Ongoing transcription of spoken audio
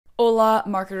Hola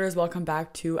marketers, welcome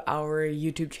back to our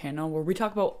YouTube channel where we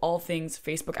talk about all things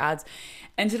Facebook ads.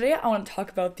 And today I want to talk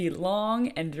about the long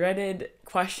and dreaded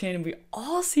question we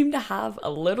all seem to have a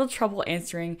little trouble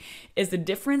answering, is the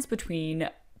difference between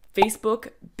Facebook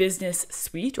Business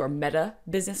Suite or Meta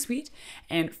Business Suite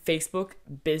and Facebook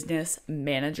Business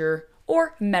Manager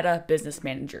or Meta Business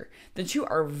Manager. The two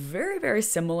are very, very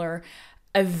similar.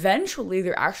 Eventually,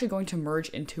 they're actually going to merge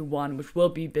into one, which will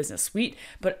be Business Suite.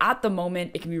 But at the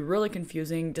moment, it can be really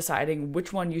confusing deciding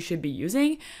which one you should be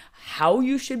using, how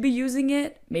you should be using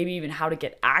it, maybe even how to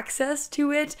get access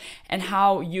to it, and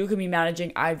how you can be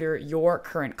managing either your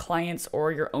current clients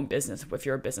or your own business if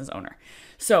you're a business owner.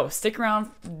 So stick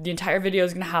around. The entire video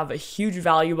is going to have a huge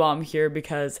value bomb here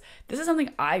because this is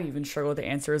something I've even struggled to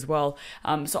answer as well.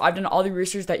 So I've done all the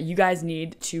research that you guys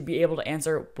need to be able to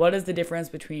answer what is the difference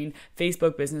between Facebook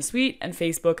Business Suite and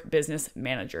Facebook Business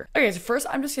Manager. Okay, so first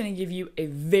I'm just going to give you a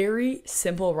very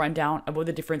simple rundown of what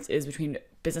the difference is between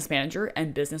Business Manager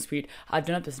and Business Suite. I've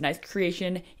done up this nice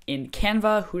creation in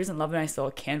Canva. Who doesn't love a nice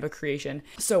little Canva creation?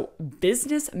 So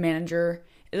Business Manager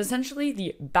is essentially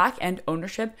the back-end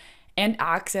ownership and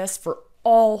access for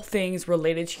all things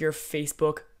related to your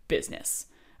Facebook business,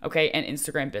 okay, and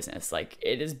Instagram business. Like,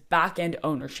 it is back-end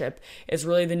ownership. It's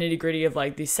really the nitty-gritty of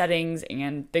like the settings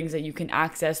and things that you can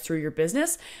access through your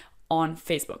business on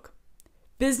Facebook.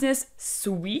 Business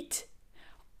Suite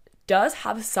does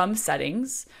have some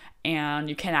settings and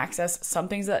you can access some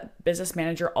things that Business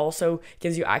Manager also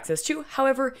gives you access to.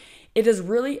 However, it is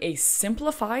really a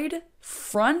simplified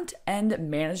front-end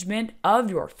management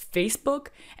of your Facebook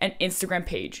and Instagram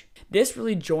page. This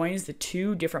really joins the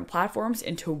two different platforms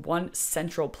into one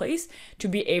central place to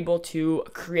be able to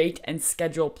create and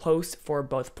schedule posts for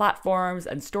both platforms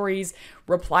and stories,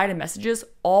 reply to messages,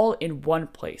 all in one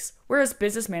place. Whereas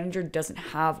Business Manager doesn't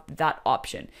have that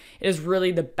option. It is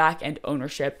really the back-end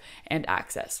ownership and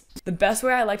access. The best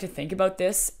way I like to think about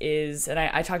this is, and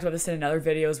I talked about this in another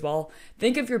video as well,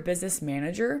 think of your Business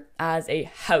Manager as a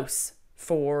house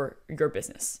for your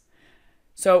business.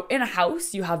 So in a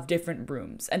house, you have different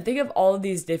rooms, and think of all of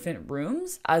these different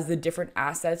rooms as the different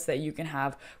assets that you can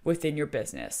have within your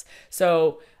business.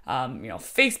 So,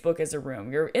 Facebook is a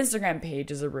room, your Instagram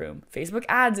page is a room, Facebook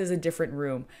ads is a different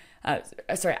room,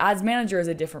 Ads Manager is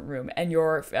a different room, and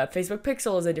your Facebook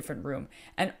Pixel is a different room.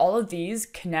 And all of these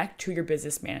connect to your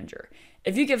Business Manager.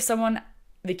 If you give someone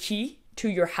the key to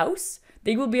your house,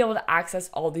 they will be able to access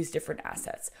all these different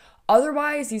assets.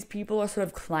 Otherwise, these people are sort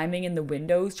of climbing in the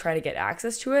windows trying to get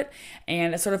access to it,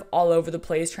 and it's sort of all over the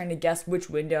place trying to guess which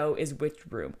window is which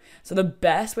room. So the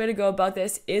best way to go about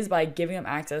this is by giving them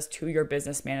access to your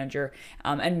Business Manager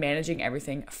and managing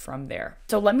everything from there.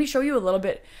 So let me show you a little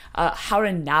bit how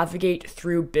to navigate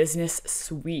through Business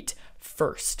Suite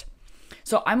first.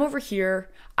 So I'm over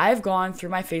here. I've gone through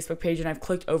my Facebook page and I've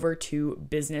clicked over to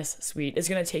Business Suite. It's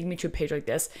going to take me to a page like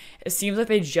this. It seems like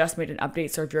they just made an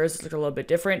update. So if yours is looking a little bit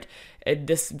different,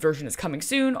 this version is coming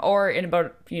soon, or in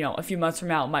about, a few months from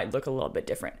now, it might look a little bit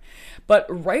different. But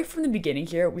right from the beginning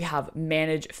here, we have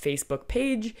Manage Facebook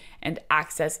Page and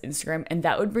Access Instagram, and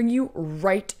that would bring you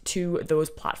right to those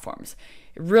platforms,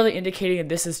 really indicating that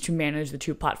this is to manage the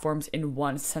two platforms in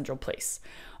one central place.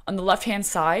 On the left-hand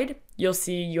side, you'll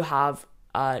see you have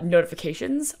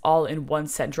notifications all in one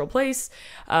central place,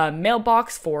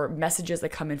 mailbox for messages that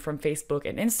come in from Facebook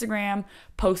and Instagram,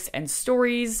 posts and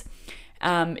stories.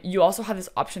 You also have this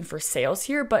option for sales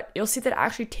here, but you'll see that it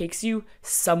actually takes you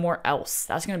somewhere else.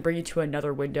 That's going to bring you to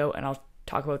another window, and I'll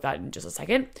talk about that in just a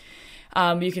second.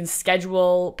 You can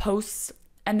schedule posts.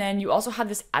 And then you also have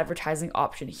this advertising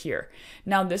option here.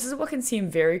 Now, this is what can seem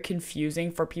very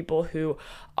confusing for people who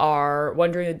are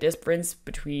wondering the difference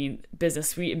between Business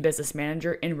Suite and Business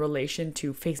Manager in relation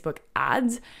to Facebook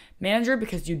Ads Manager,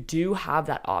 because you do have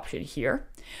that option here.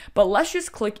 But let's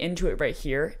just click into it right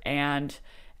here, and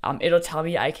it'll tell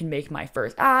me I can make my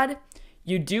first ad.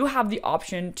 You do have the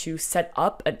option to set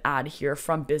up an ad here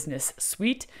from Business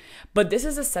Suite, but this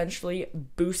is essentially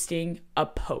boosting a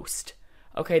post.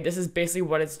 Okay, this is basically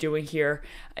what it's doing here.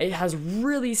 It has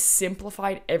really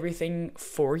simplified everything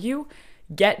for you.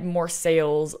 Get more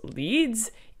sales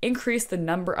leads, increase the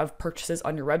number of purchases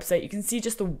on your website. You can see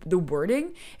just the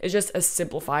wording is just a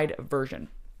simplified version.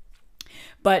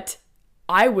 But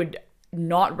I would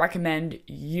not recommend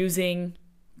using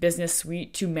Business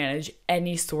Suite to manage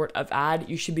any sort of ad.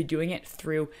 You should be doing it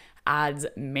through Ads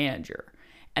Manager.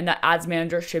 And that Ads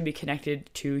Manager should be connected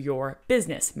to your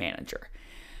Business Manager.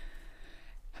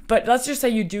 But let's just say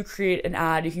you do create an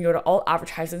ad. You can go to all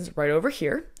advertisements right over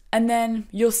here. And then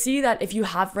you'll see that if you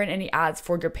have run any ads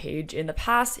for your page in the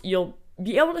past, you'll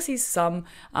be able to see some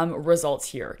results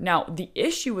here. Now, the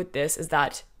issue with this is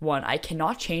that, one, I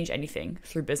cannot change anything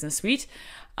through Business Suite.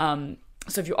 So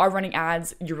if you are running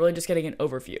ads, you're really just getting an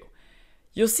overview.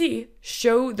 You'll see,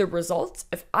 show the results.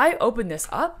 If I open this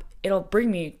up, it'll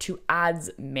bring me to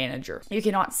Ads Manager. You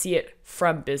cannot see it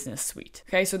from Business Suite.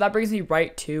 Okay, so that brings me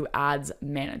right to Ads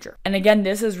Manager. And again,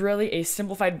 this is really a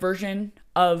simplified version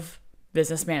of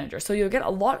Business Manager. So you'll get a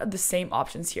lot of the same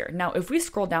options here. Now, if we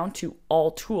scroll down to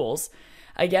All Tools,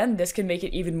 again, this can make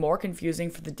it even more confusing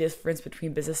for the difference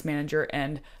between Business Manager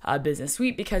and Business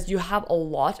Suite, because you have a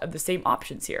lot of the same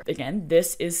options here. Again,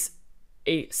 this is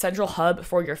a central hub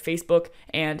for your Facebook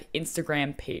and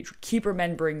Instagram page. Keep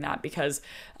remembering that, because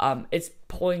it's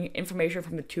pulling information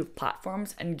from the two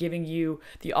platforms and giving you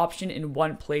the option in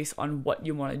one place on what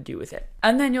you want to do with it.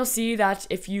 And then you'll see that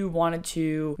if you wanted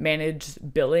to manage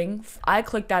billing, I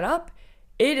click that up,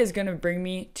 it is going to bring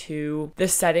me to the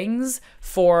settings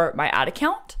for my ad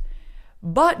account.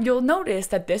 But you'll notice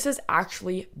that this is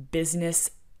actually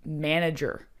Business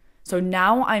Manager. So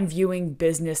now I'm viewing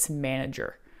Business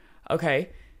Manager. Okay.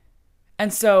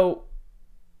 And so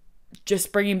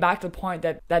just bringing back to the point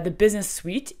that the Business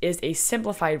Suite is a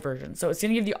simplified version. So it's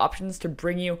going to give you options to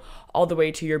bring you all the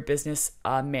way to your Business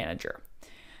Manager.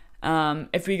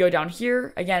 If we go down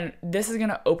here, again, this is going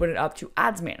to open it up to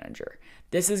Ads Manager.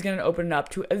 This is going to open it up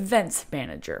to Events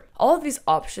Manager. All of these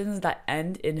options that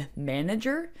end in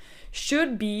Manager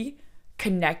should be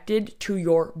connected to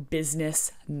your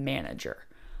Business Manager.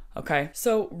 Okay,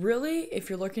 so really, if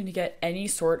you're looking to get any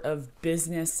sort of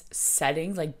business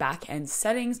settings, like back-end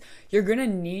settings, you're gonna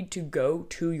need to go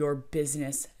to your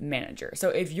Business Manager. So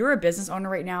if you're a business owner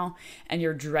right now and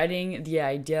you're dreading the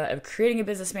idea of creating a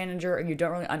Business Manager and you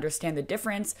don't really understand the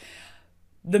difference,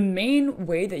 the main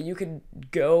way that you could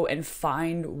go and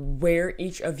find where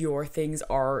each of your things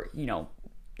are,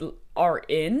 are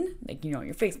in, like, your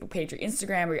Facebook page, your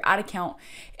Instagram, or your ad account,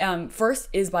 first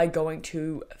is by going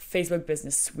to Facebook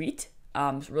Business Suite.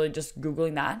 So really just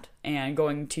Googling that and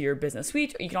going to your Business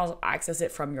Suite. You can also access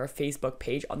it from your Facebook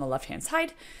page on the left-hand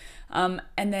side. And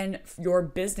then your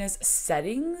business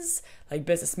settings, like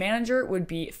Business Manager, would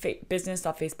be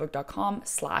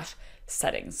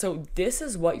business.facebook.com/settings. So this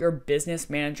is what your Business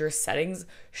Manager settings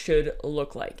should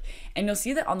look like. And you'll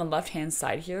see that on the left-hand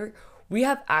side here, we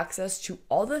have access to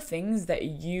all the things that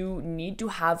you need to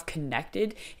have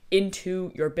connected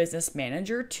into your Business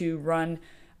Manager to run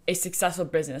a successful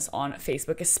business on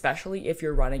Facebook, especially if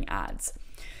you're running ads.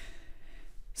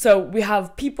 So we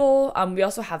have people, we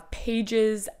also have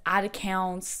pages, ad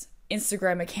accounts,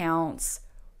 Instagram accounts,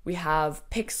 we have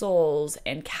pixels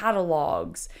and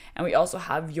catalogs, and we also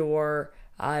have your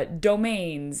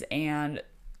domains and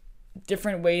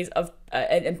different ways of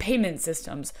and payment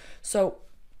systems. So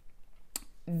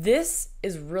this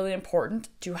is really important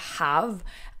to have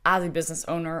as a business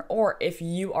owner, or if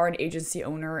you are an agency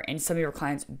owner and some of your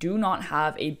clients do not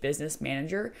have a business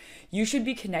manager, you should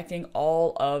be connecting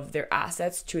all of their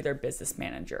assets to their business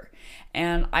manager.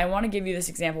 And I want to give you this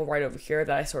example right over here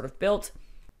that I sort of built.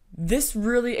 This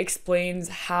really explains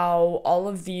how all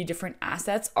of the different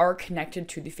assets are connected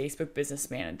to the Facebook Business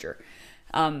Manager.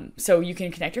 So you can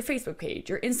connect your Facebook page,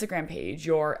 your Instagram page,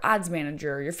 your ads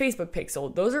manager, your Facebook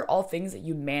pixel. Those are all things that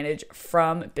you manage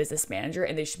from Business Manager,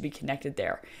 and they should be connected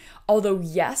there. Although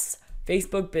yes,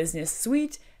 Facebook Business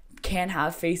Suite can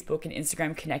have Facebook and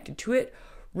Instagram connected to it.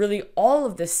 Really, all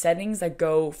of the settings that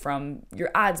go from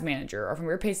your ads manager or from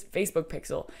your Facebook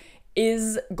pixel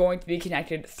is going to be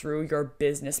connected through your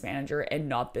Business Manager and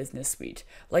not Business Suite.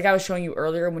 Like I was showing you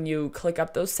earlier, when you click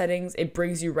up those settings, it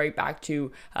brings you right back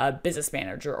to Business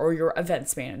Manager or your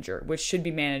Events Manager, which should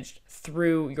be managed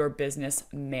through your Business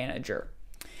Manager.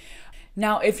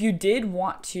 Now, if you did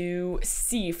want to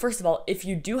see, first of all, if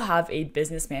you do have a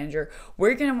business manager, where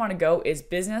you're going to want to go is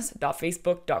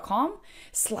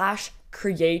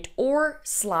business.facebook.com/create or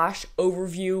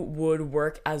 /overview would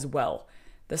work as well.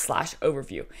 The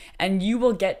 /overview, and you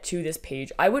will get to this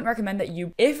page. I wouldn't recommend that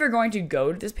if you're going to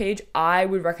go to this page, I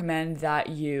would recommend that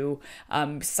you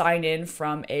sign in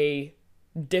from a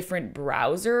different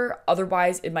browser.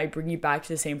 Otherwise, it might bring you back to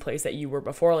the same place that you were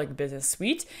before, like Business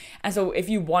Suite. And so if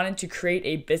you wanted to create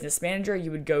a business manager, you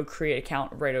would go create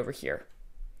account right over here.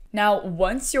 Now,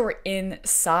 once you're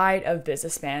inside of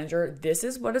Business Manager, this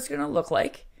is what it's going to look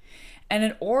like. And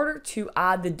in order to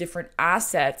add the different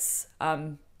assets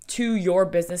to your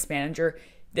Business Manager,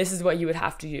 this is what you would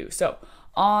have to do. So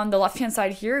on the left-hand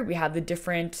side here, we have the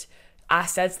different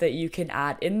assets that you can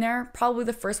add in there. Probably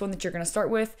the first one that you're going to start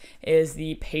with is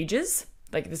the pages.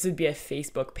 Like this would be a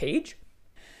Facebook page.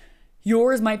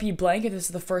 Yours might be blank if this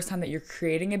is the first time that you're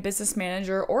creating a business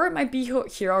manager, or it might be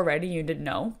here already, you didn't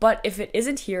know. But if it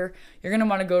isn't here, you're gonna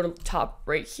wanna go to the top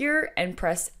right here and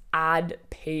press add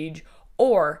page.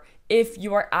 Or if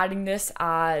you are adding this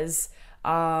as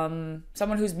someone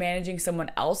who's managing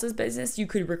someone else's business, you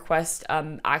could request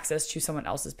access to someone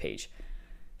else's page.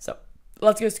 So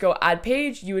let's just go add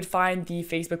page. You would find the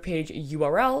Facebook page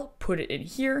URL, put it in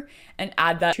here, and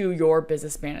add that to your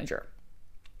business manager.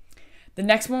 The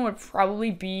next one would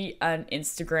probably be an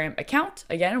Instagram account.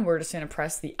 Again, we're just going to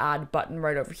press the add button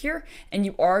right over here, and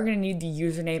you are going to need the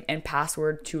username and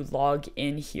password to log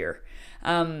in here.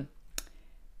 Again,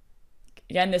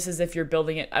 this is if you're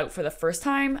building it out for the first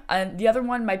time. And the other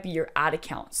one might be your ad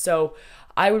account. So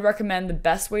I would recommend the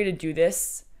best way to do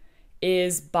this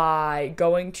is by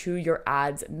going to your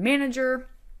ads manager.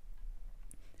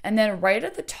 And then right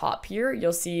at the top here,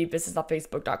 you'll see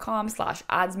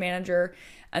business.facebook.com/ads manager.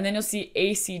 And then you'll see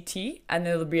ACT, and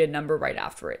there'll be a number right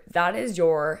after it. That is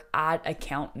your ad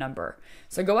account number.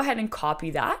 So go ahead and copy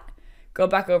that. Go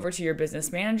back over to your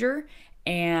business manager,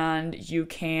 and you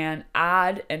can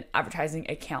add an advertising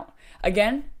account.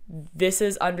 Again, this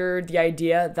is under the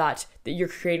idea that you're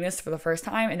creating this for the first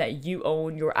time and that you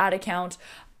own your ad account,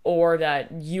 or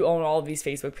that you own all of these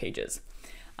Facebook pages.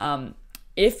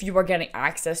 If you are getting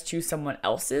access to someone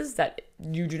else's that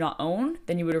you do not own,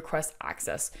 then you would request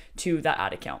access to that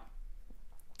ad account.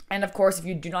 And of course, if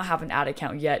you do not have an ad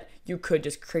account yet, you could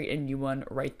just create a new one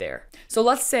right there. So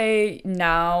let's say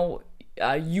now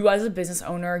you as a business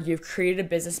owner, you've created a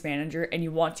business manager and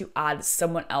you want to add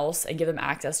someone else and give them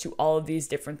access to all of these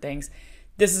different things.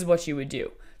 This is what you would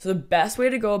do. So the best way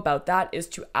to go about that is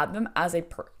to add them as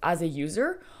a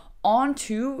user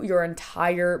onto your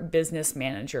entire business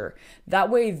manager.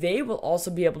 That way they will also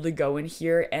be able to go in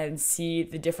here and see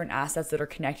the different assets that are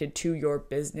connected to your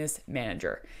business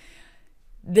manager.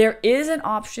 There is an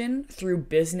option through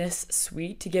Business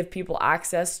Suite to give people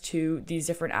access to these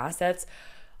different assets.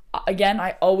 Again,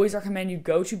 I always recommend you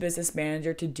go to Business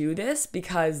Manager to do this,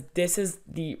 because this is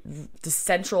the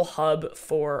central hub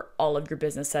for all of your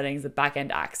business settings, the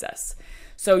backend access.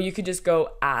 So you could just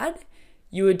go add.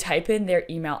 You would type in their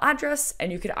email address,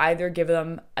 and you could either give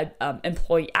them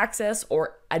employee access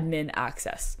or admin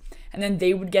access. And then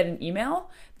they would get an email.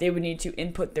 They would need to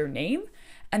input their name.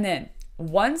 And then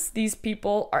once these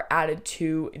people are added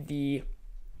to the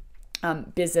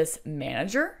business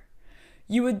manager,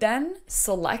 you would then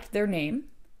select their name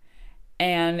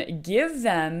and give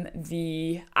them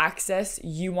the access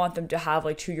you want them to have,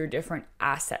 like, to your different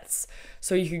assets.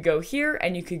 So you could go here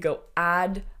and you could go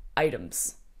add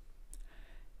items.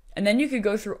 And then you could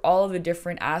go through all of the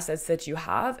different assets that you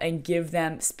have and give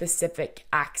them specific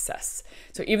access.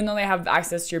 So even though they have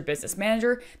access to your business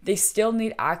manager, they still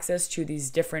need access to these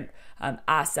different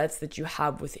assets that you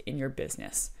have within your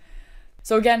business.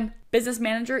 So again, business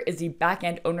manager is the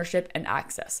backend ownership and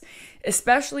access,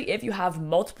 especially if you have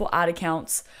multiple ad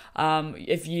accounts,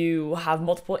 if you have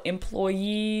multiple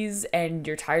employees and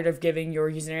you're tired of giving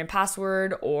your username and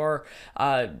password or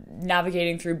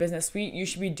navigating through Business Suite, you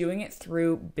should be doing it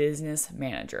through Business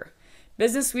Manager.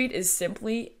 Business Suite is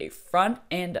simply a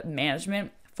front-end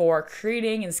management for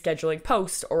creating and scheduling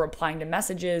posts or replying to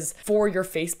messages for your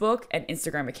Facebook and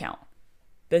Instagram account.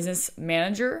 Business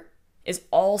Manager is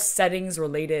all settings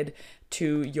related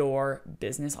to your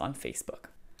business on Facebook.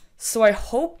 So I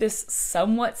hope this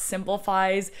somewhat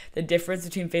simplifies the difference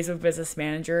between Facebook Business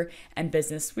Manager and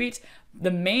Business Suite. The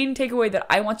main takeaway that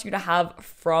I want you to have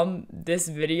from this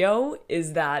video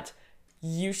is that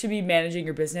you should be managing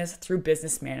your business through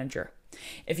Business Manager.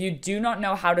 If you do not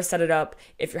know how to set it up,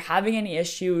 if you're having any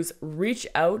issues, reach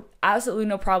out. Absolutely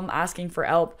no problem asking for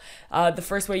help. The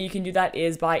first way you can do that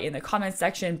is by in the comment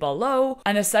section below.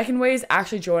 And the second way is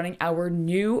actually joining our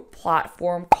new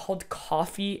platform called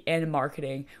Coffee and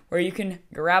Marketing, where you can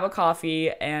grab a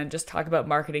coffee and just talk about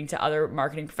marketing to other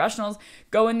marketing professionals.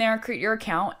 Go in there, create your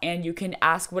account, and you can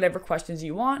ask whatever questions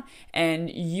you want. And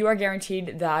you are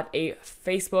guaranteed that a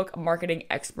Facebook marketing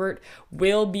expert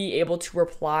will be able to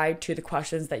reply to the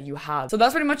questions that you have. So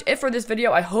that's pretty much it for this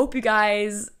video. I hope you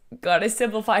guys got a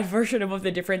simplified version of what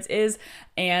the difference is,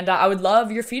 and I would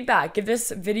love your feedback. Give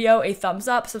this video a thumbs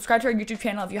up, subscribe to our YouTube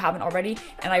channel if you haven't already,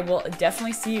 and I will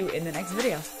definitely see you in the next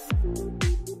video.